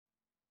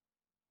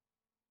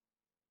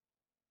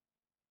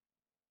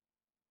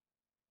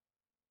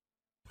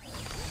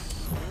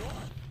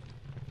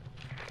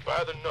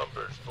By the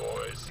numbers,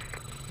 boys.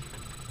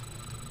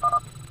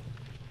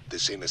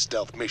 This ain't a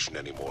stealth mission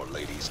anymore,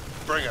 ladies.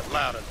 Bring it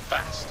loud and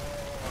fast.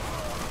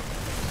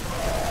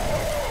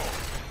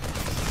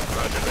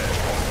 Roger that.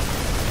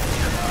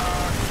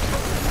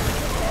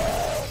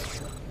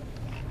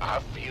 I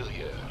feel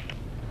ya.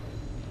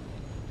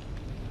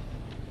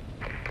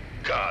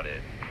 Got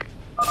it.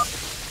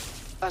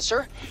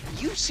 Sir,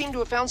 you seem to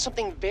have found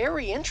something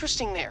very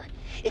interesting there.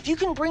 If you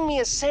can bring me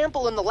a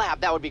sample in the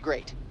lab, that would be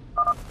great.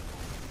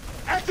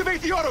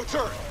 Activate the auto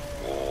turret!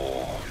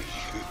 Oh,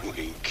 you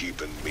ain't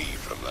keeping me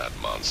from that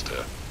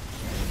monster.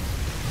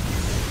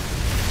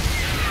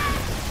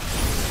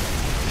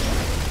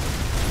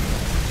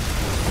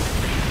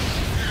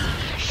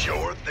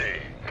 Sure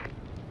thing.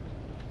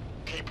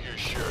 Keep your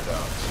shirt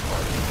on,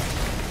 Spartan.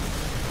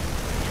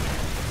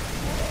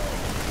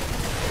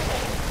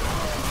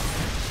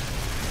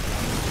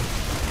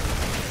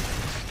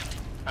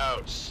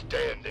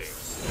 Outstanding.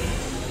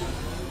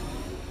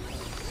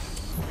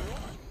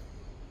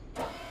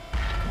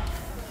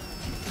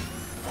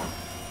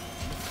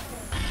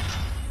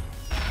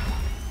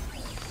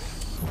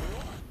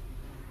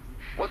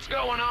 What's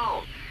going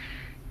on?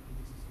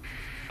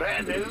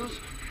 Bad news?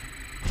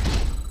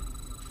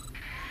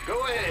 Go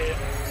ahead.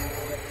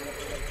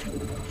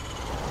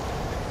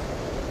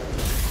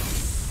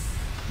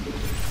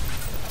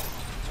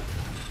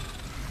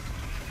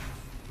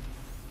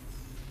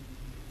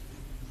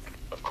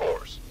 Of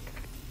course.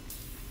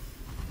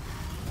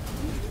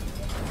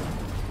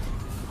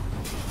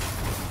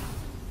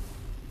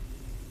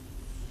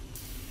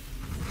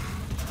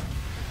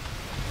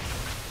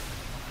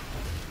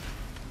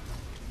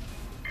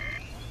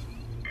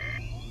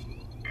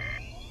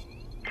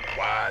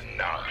 Why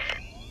not?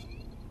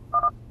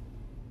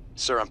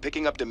 Sir, I'm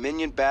picking up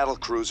Dominion battle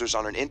cruisers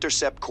on an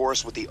intercept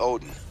course with the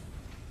Odin.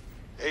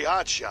 Hey,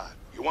 Hotshot,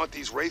 you want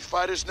these Wraith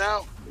fighters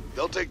now?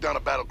 They'll take down a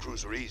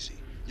battlecruiser easy.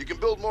 You can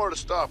build more at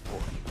a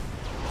starport.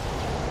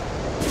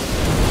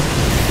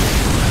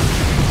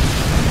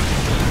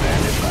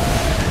 Standing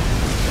by.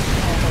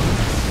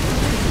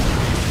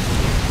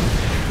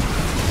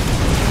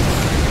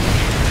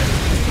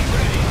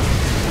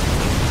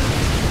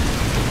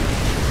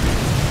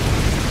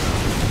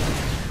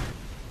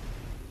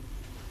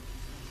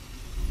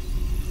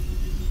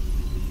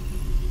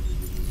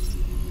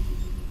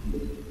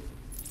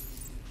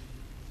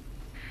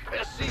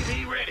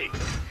 SCV ready.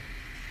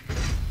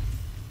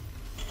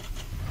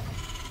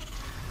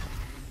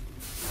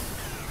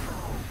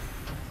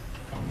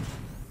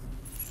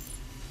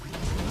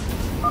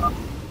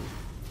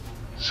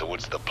 So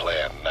what's the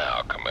plan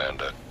now,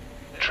 Commander?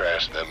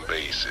 Trash them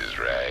bases,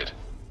 right?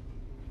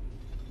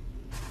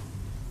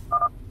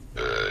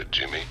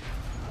 Jimmy?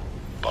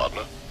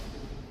 Partner?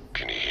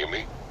 Can you hear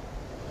me?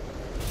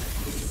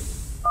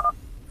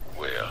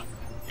 Well,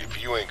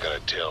 if you ain't gonna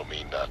tell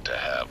me not to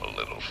have a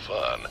little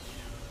fun,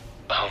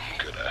 I'm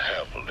gonna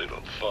have a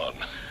little fun.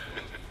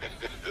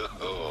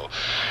 Oh,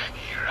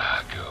 here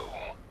I go.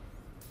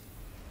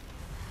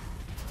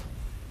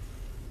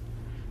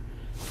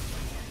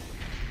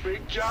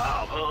 Big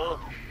job, huh?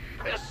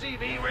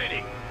 SCV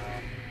ready.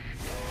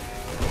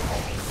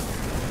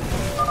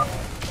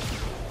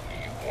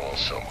 You want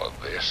some of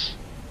this?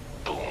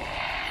 Boom.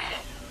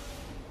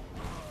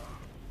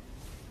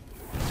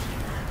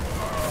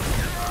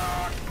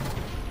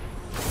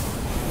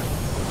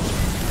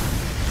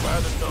 By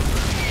the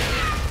numbers.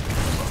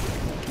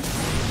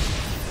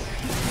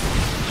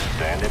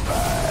 Standing by.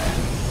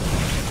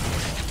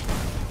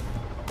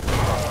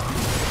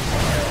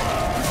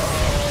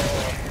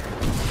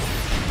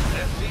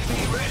 SCV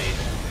ready.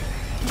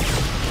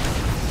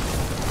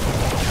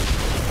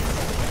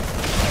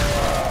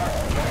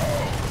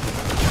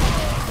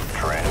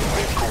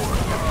 Transmit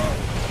course.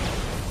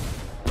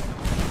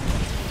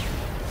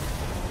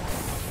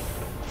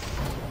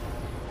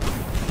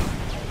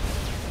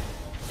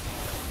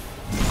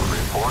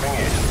 Reporting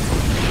in.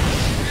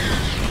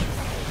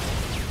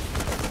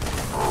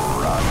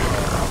 Roger.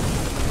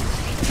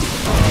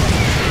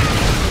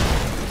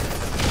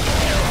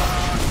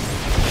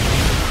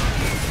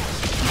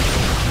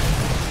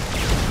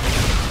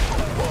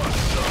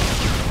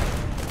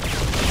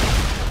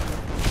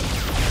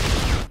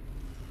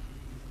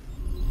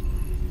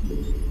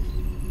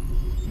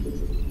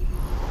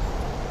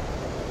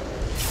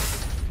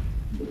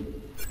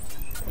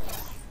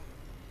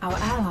 Our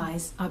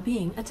allies are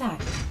being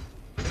attacked.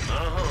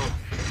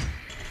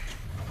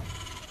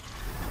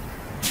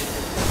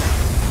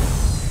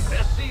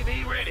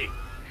 SCV ready.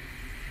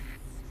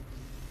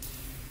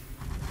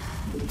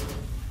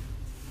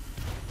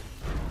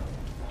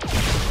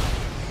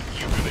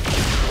 You gonna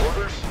give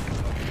orders?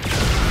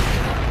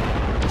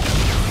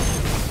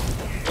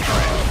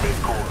 Transmit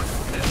course.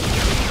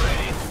 SCV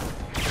ready.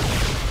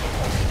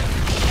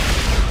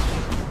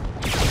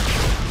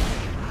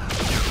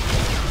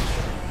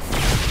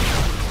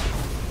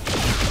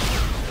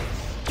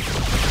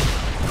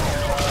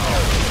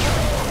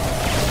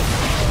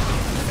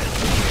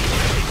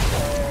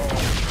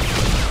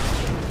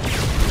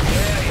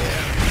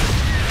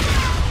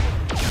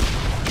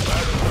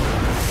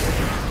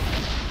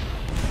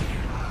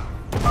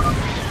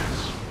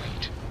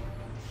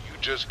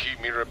 Just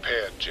keep me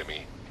repaired,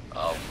 Jimmy.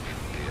 I'll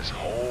fit this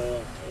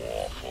whole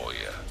war for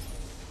you.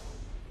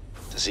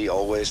 Does he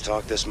always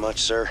talk this much,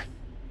 sir?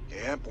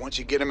 Yep, once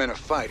you get him in a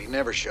fight, he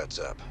never shuts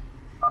up.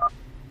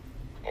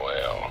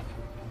 Well,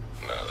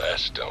 now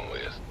that's done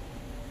with.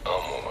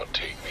 I'm gonna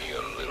take me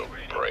a little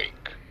break.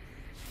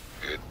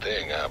 Good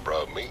thing I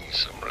brought me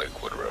some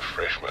liquid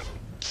refreshment.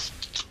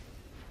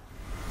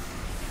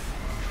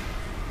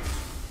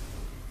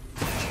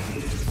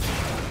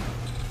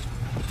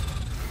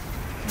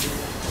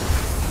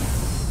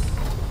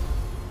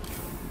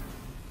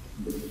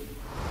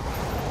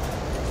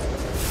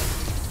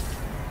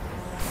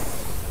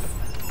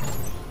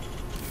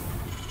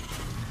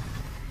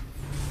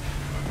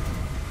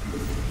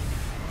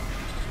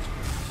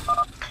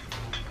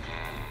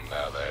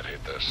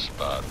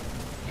 Spot.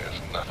 There's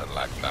nothing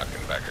like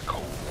knocking back a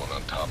cold one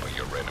on top of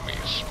your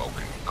enemy's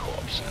smoking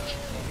corpses.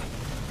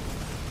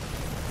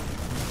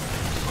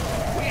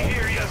 We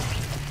hear you.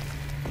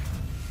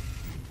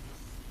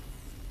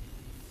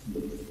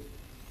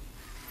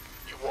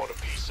 You want a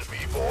piece of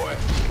me, boy?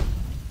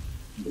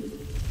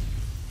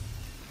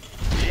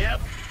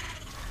 Yep.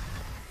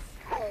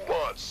 Who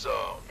wants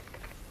some?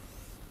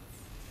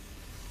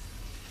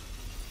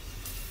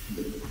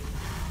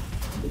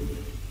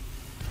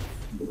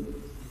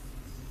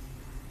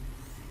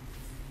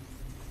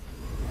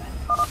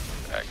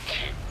 I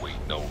can't wait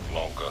no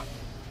longer.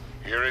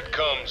 Here it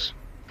comes.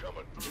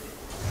 Coming through.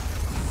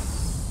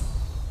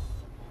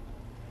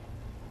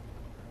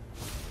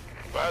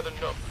 By the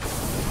number.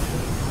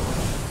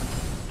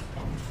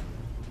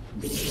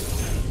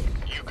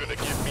 You gonna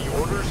give me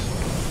orders?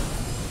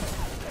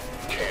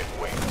 Can't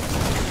wait.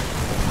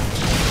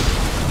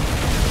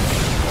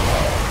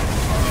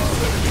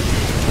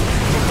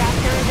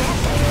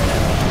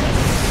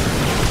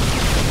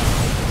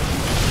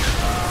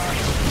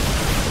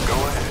 Go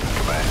ahead,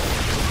 Commander.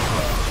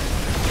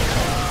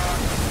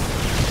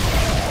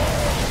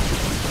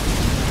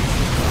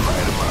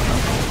 Light 'em up.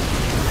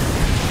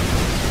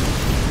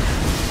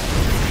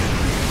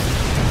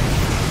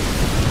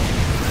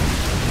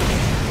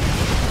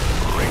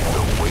 Ring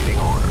the waiting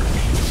order.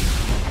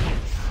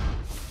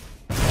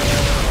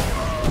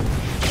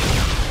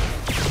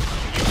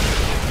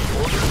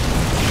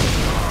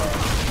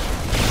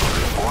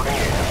 Reporting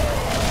in.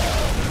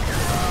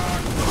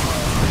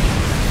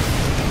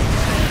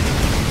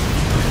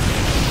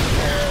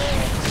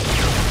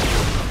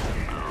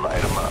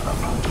 Light 'em up.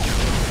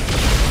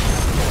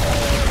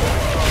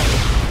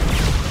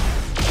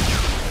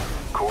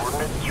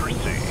 Coordinates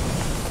received.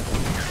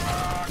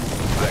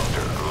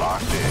 Vector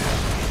locked in.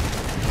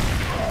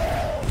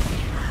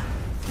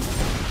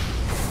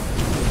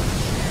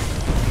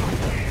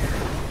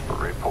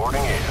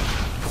 Reporting in.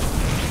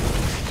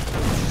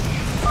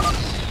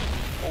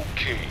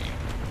 Okay.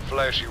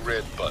 Flashy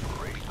red button.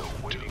 Ready the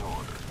waiting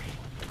orders.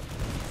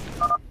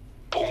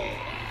 Boom,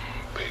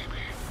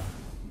 baby.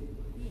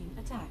 Being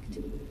attacked.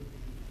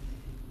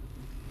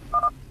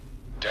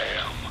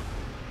 Damn.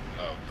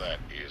 Now that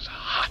is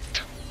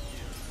hot.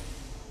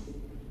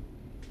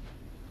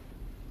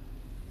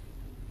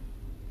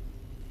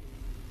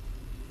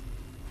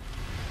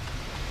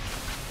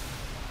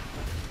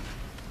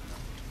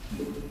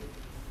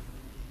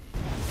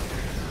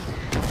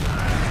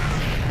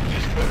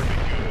 This better be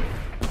good.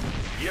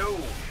 Yo.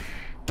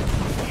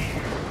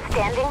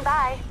 Standing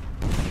by.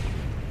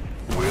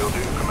 Will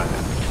do,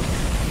 Commander.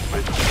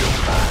 It's go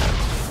time.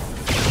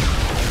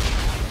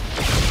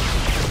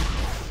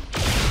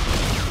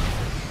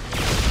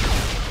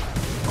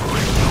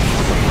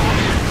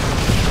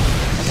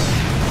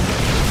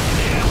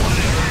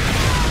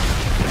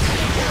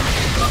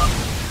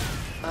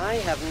 I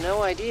have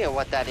no idea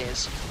what that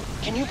is.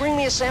 Can you bring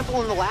me a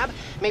sample in the lab?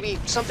 Maybe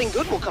something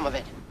good will come of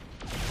it.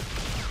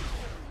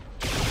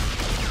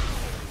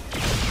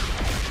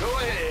 Go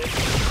ahead.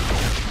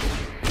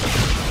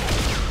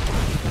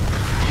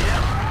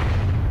 Yep.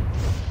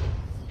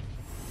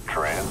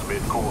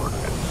 Transmit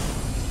coordinates.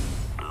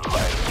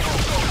 Light.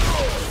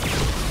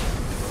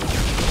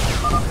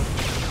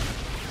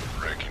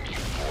 Reckon you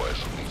boys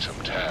will need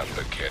some time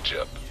to catch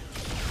up.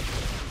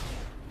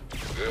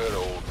 Good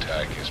old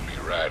Tychus be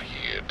right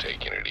here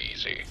taking it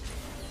easy.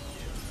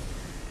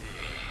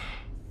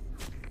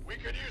 We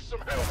could use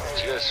some help.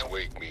 Just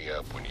wake me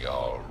up when you're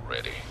all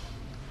ready.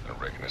 I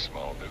reckon a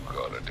small nuke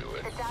ought to do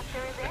it. The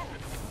doctor is in.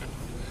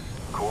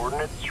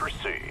 Coordinates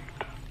received.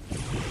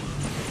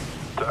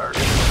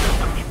 Target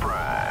systems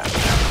prime.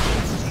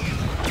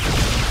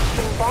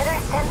 You better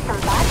send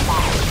some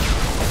Banshees.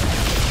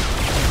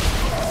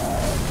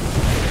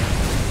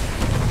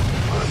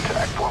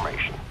 Attack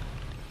formation.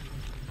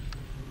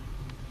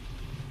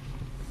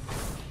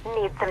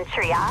 Need some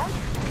triage?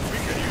 We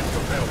could use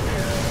some help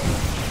here.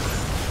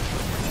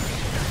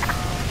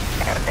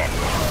 There's it.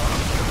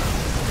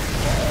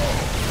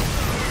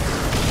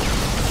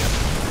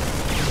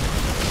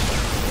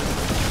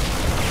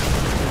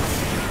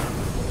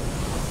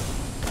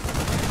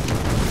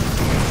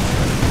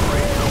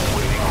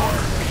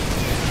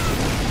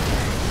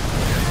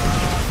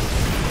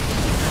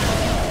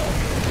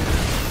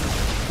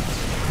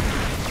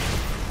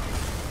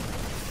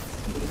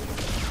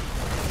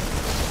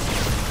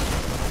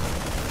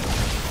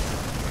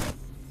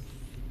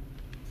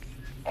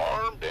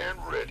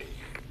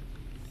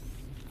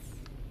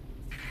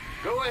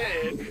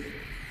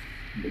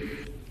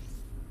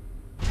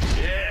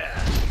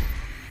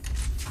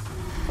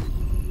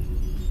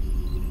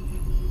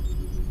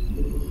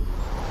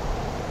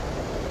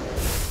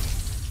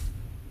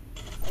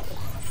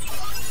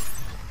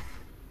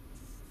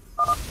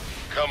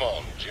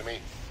 Jimmy.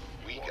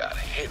 We got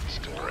heads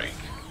to break.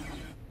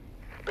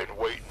 Been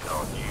waiting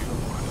on you.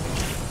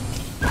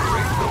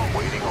 Read the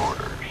waiting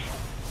orders.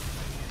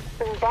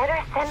 Better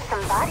send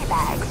some body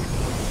bags.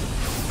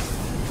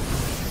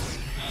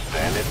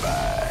 Standing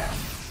by.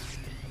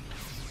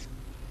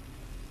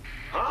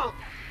 Huh?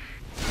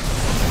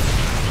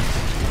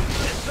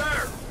 Yes,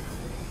 sir.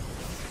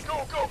 Go,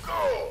 go,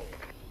 go!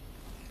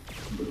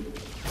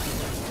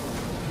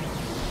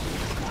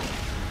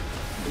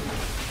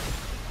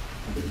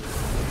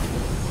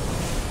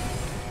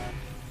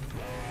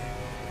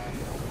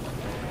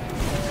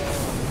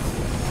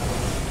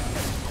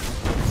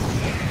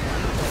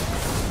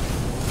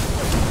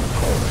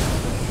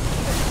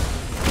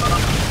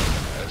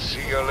 I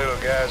see your little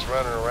guys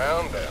running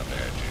around down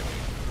there, Jimmy.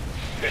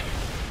 They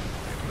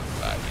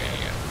look like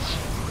ants.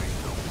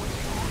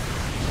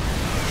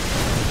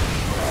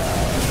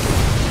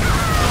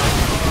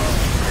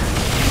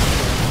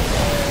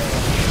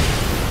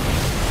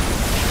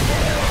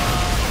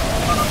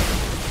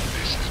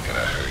 This is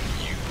gonna hurt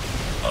you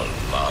a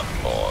lot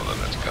more than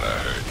it's gonna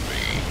hurt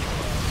me.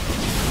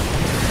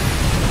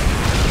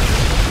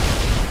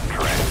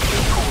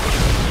 Transmit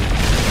coordinates.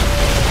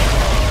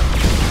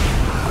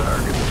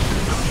 Target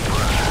system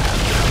primed.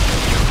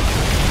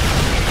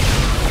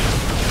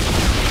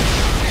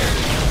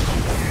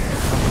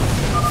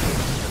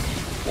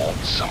 Want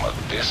some of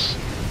this?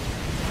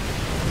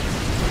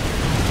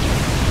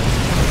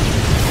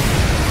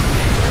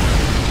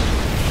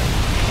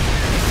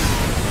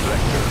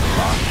 Sector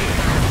locked in.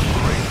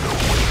 Read the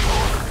waiting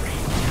orders.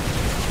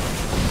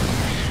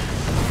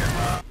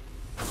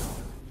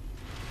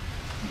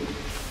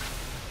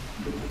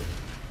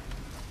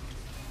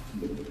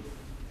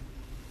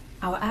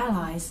 Our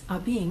allies are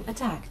being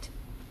attacked.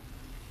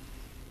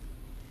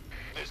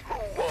 This who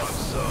wants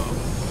some?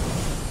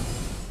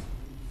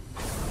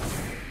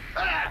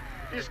 Ah!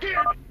 You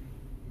scared me?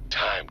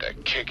 Time to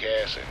kick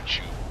ass and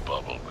chew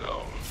bubble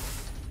gum.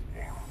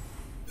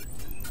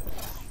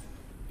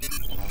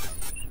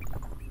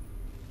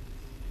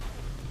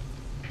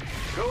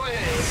 Go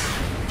ahead.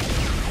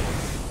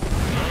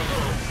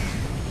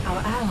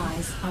 Our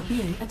allies are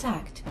being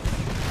attacked.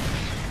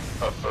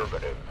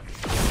 Affirmative.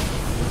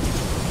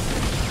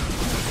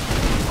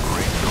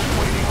 Read the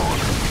waiting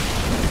orders.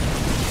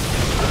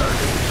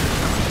 Target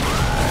system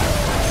primed.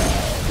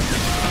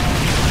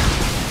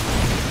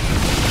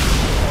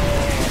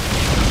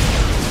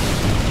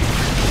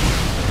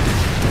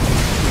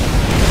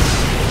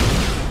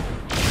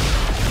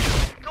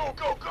 Go,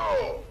 go, go!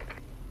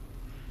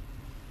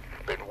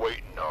 Been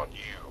waiting on you.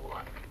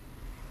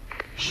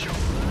 Sure.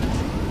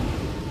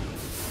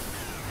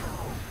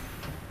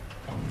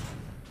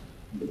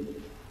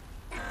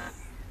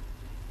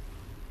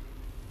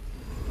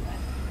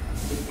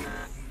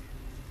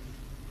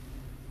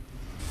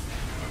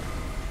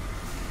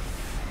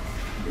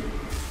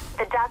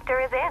 The doctor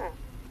is in.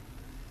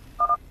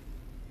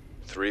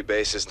 3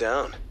 bases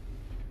down.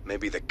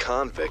 Maybe the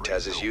convict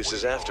has his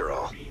uses after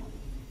all.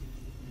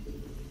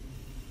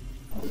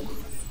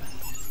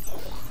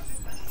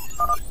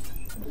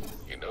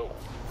 You know,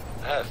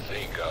 I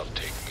think I'll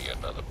take me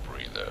another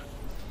breather.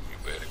 You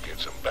better get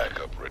some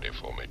backup ready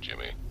for me,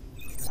 Jimmy.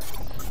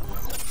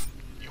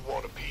 You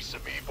want a piece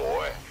of me,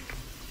 boy?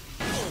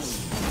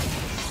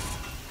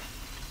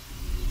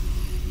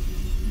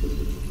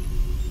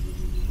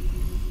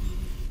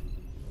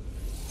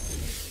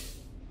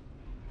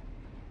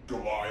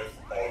 Goliath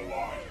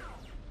online.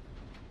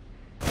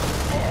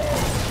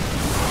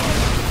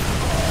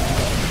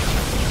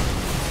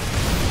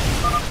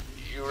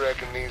 You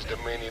reckon these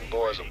Dominion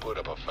boys will put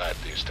up a fight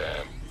this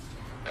time?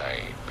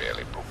 I ain't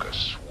barely broke a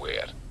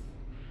sweat.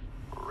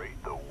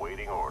 Read the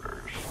waiting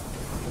orders.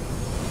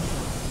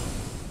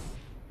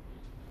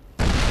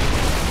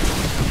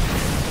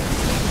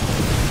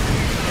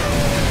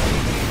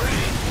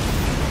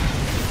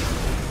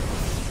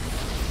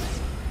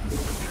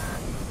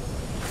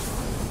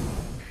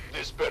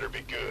 This better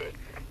be good.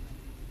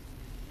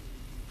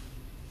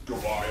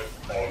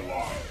 Goliath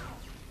online.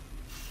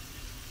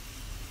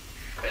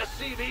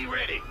 SCV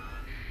ready.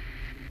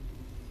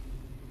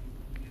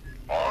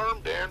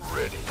 Armed and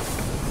ready.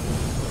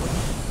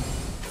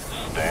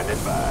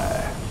 Standing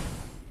by.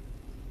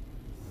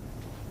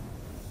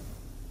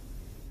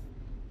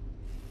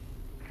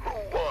 Who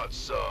wants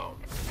some?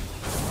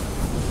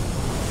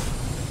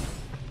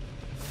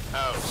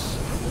 House.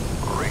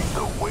 Read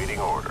the waiting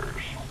orders.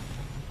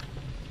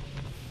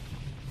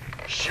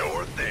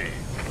 Sure thing.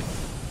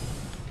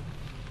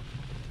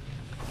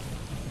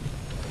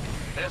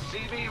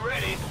 SCV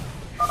ready.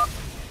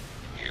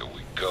 Here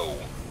we go.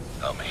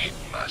 I'm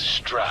hitting my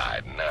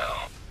stride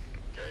now.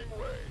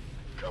 Gangway.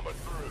 Coming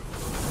through.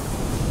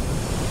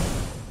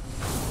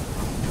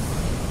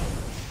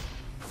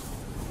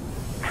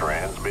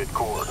 Transmit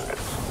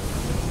coordinates.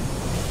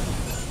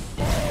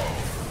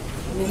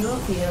 Mineral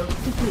field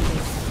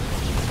depleted.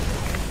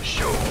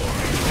 Sure.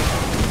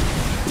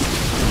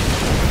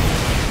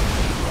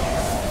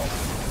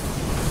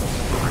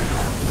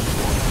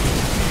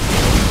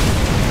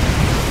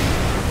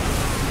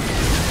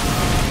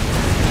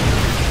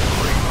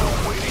 Read the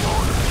waiting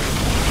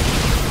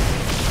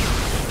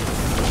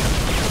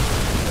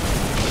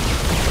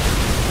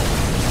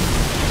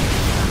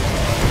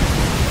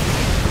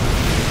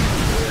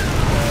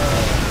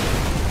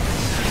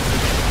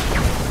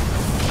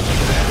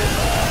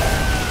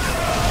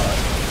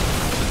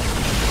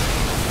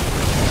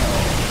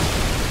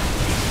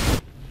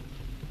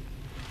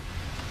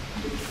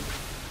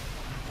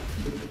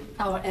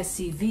Our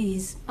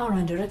SCVs are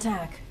under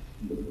attack.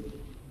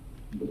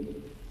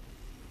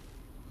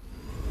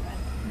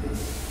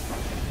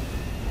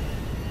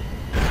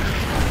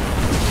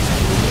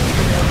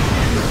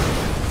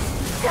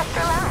 Just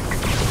relax.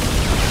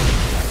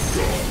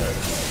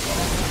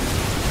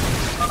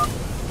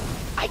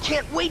 I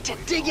can't wait to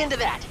dig into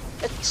that.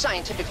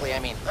 Scientifically, I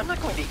mean. I'm not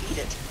going to eat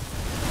it.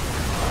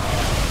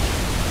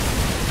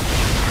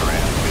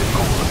 Transmit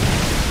coordinates.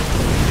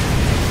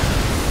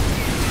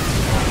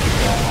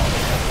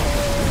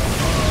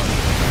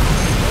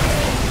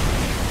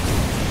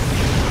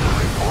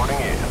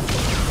 Reporting in.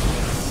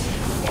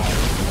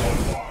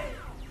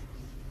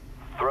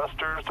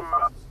 Thrusters to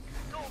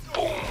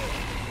Boom,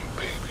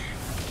 baby.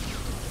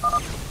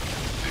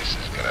 This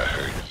is gonna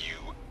hurt you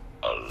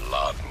a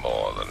lot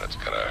more than it's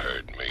gonna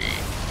hurt me.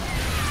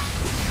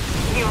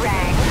 You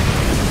rang.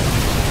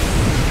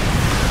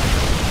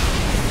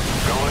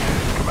 Go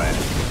ahead, Command.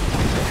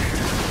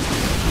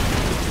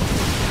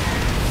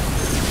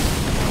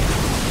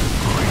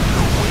 Bring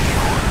the waiting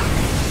order.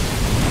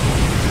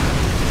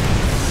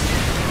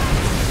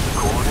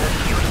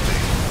 Coordinates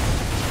received.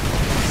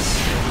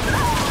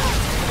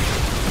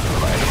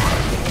 Right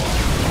about.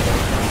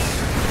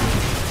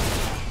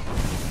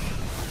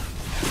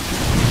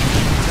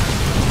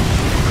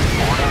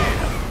 Reporting in.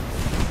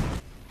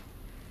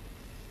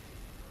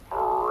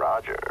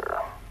 Roger.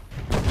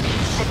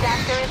 The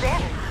doctor is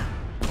in.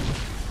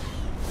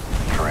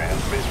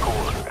 Transmit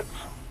coordinates.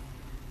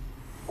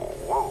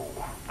 Whoa,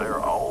 they're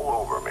all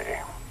over me.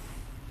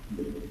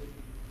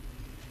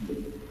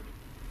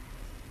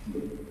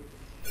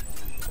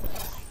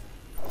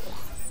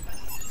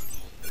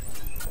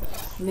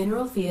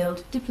 Mineral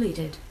field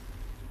depleted.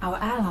 Our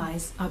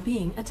allies are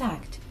being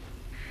attacked.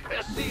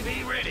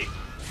 SCV ready.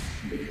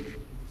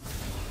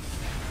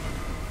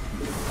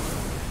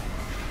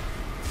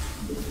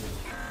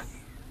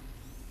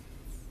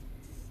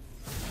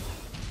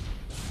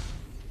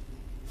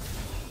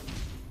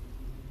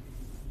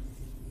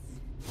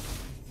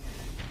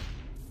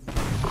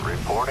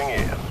 Reporting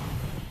in.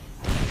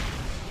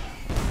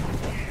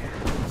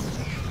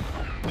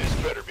 This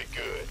better be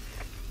good.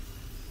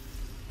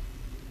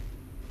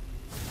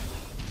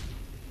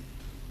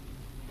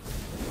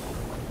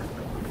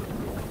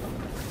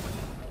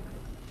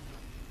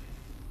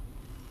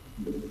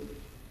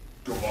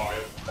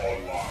 Goliath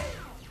online.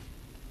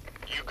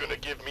 You gonna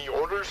give me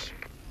orders?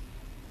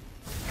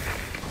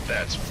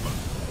 That's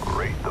fun.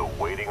 Rate the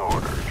waiting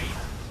orders.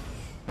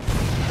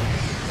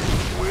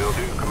 Will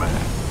do,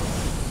 Command.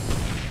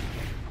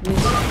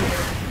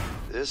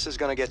 This is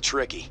gonna get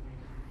tricky.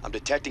 I'm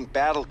detecting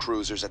battle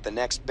cruisers at the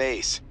next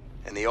base,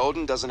 and the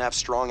Odin doesn't have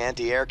strong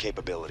anti-air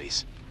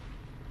capabilities.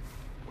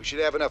 We should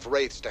have enough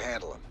Wraiths to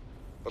handle them.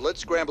 But let's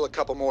scramble a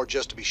couple more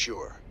just to be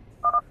sure.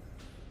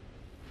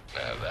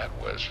 Now that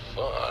was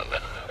fun.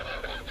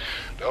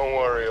 Don't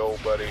worry,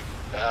 old buddy.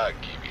 I'll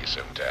give you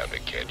some time to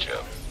catch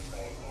up.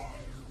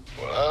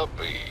 Well, I'll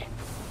be.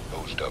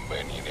 Those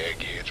Dominion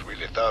eggheads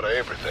really thought of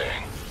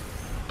everything.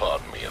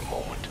 Pardon me a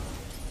moment.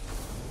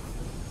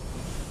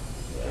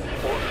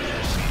 Orders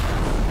received.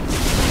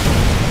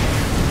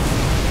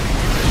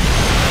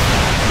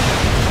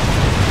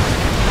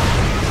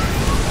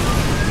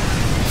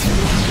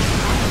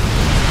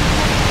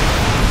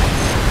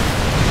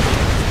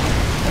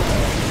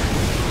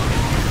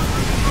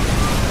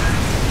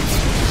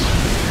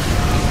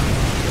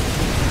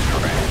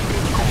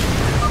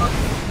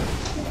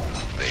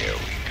 There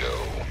we go.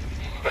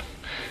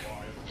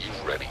 You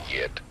ready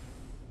yet?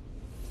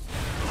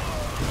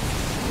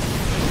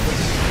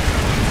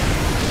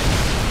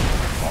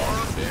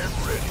 Armed and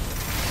ready.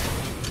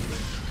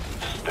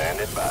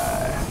 Standing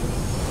by.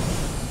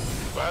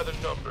 By the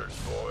numbers,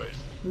 boys.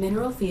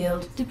 Mineral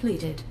field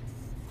depleted.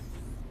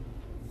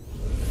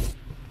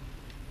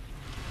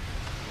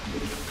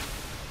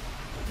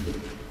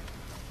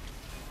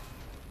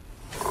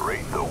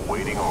 Rate the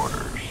waiting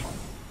orders.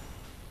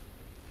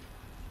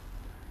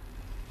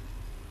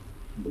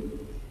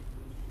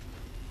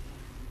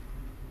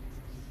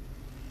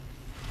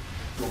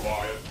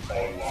 Goliath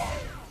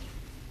online.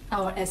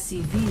 Our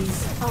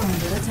SCVs are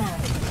under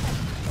attack.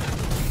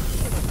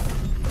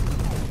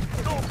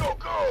 Go, go,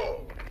 go!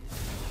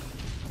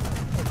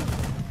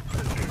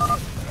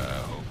 I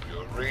hope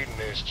you're reading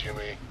this,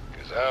 Jimmy,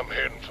 because I'm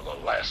heading for the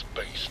last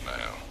base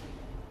now.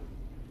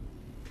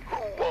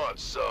 Who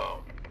wants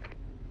some?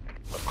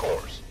 Of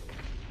course.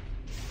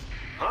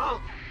 Huh?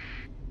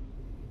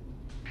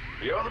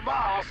 You're the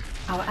boss.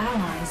 Our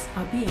allies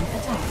are being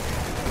attacked.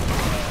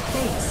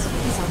 Base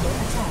is under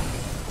attack.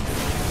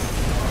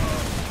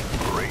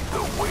 Rate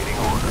the waiting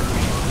orders.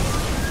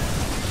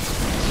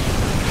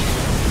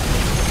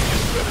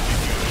 This better be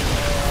good.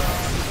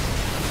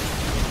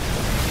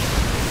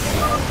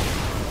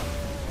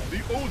 The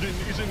Odin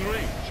is in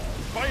range.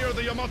 Fire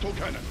the Yamato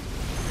cannon.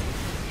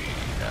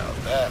 Now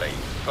that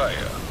ain't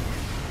fair.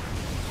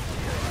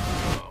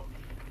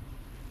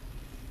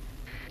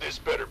 This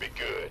better be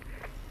good.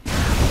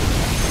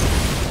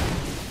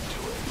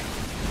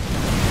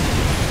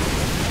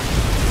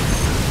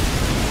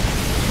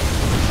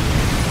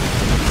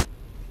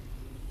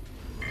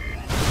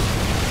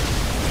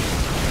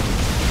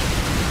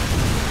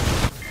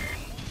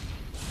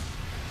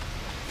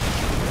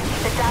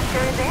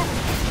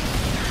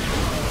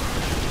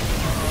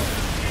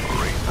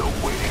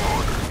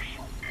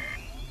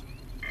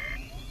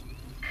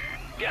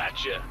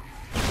 Gotcha.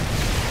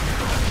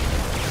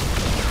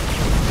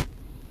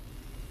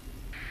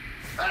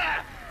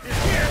 Ah! You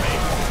hear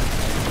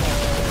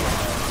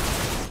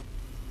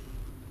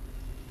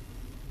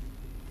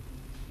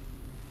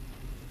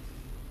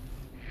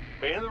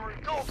me? In the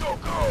go, go,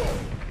 go!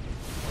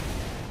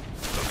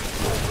 Looking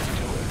forward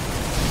to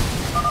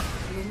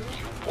it.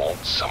 You want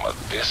some of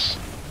this?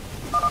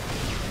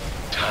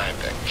 Time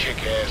to kick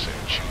ass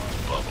and chew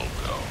bubble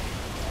gum.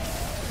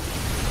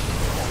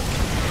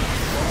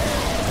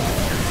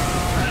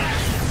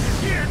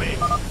 Hear me?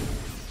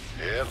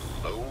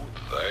 Hello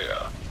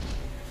there.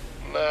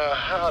 Now,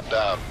 how'd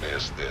I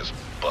miss this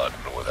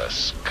button with a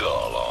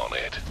skull on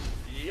it?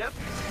 Yep.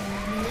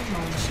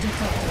 Launch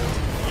detected.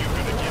 You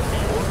gonna give me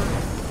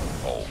orders?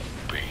 Oh,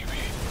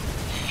 baby.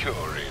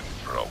 You're in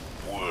for a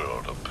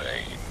world of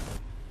pain.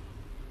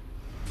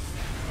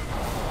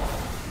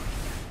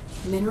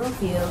 Mineral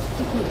field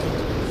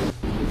depleted.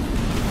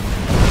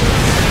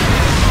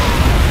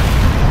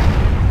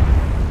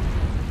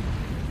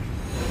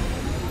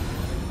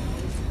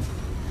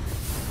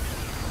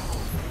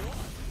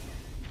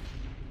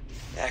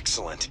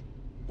 Excellent.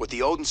 With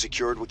the Odin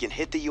secured, we can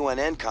hit the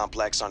UNN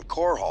complex on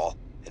Core Hall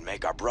and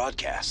make our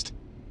broadcast.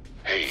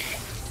 Hey,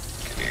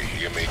 can you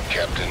hear me,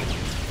 Captain?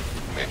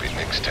 Maybe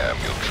next time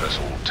you'll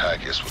trust old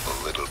Tychus with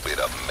a little bit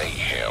of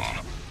mayhem.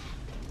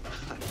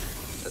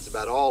 That's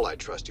about all I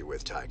trust you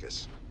with,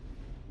 Tychus.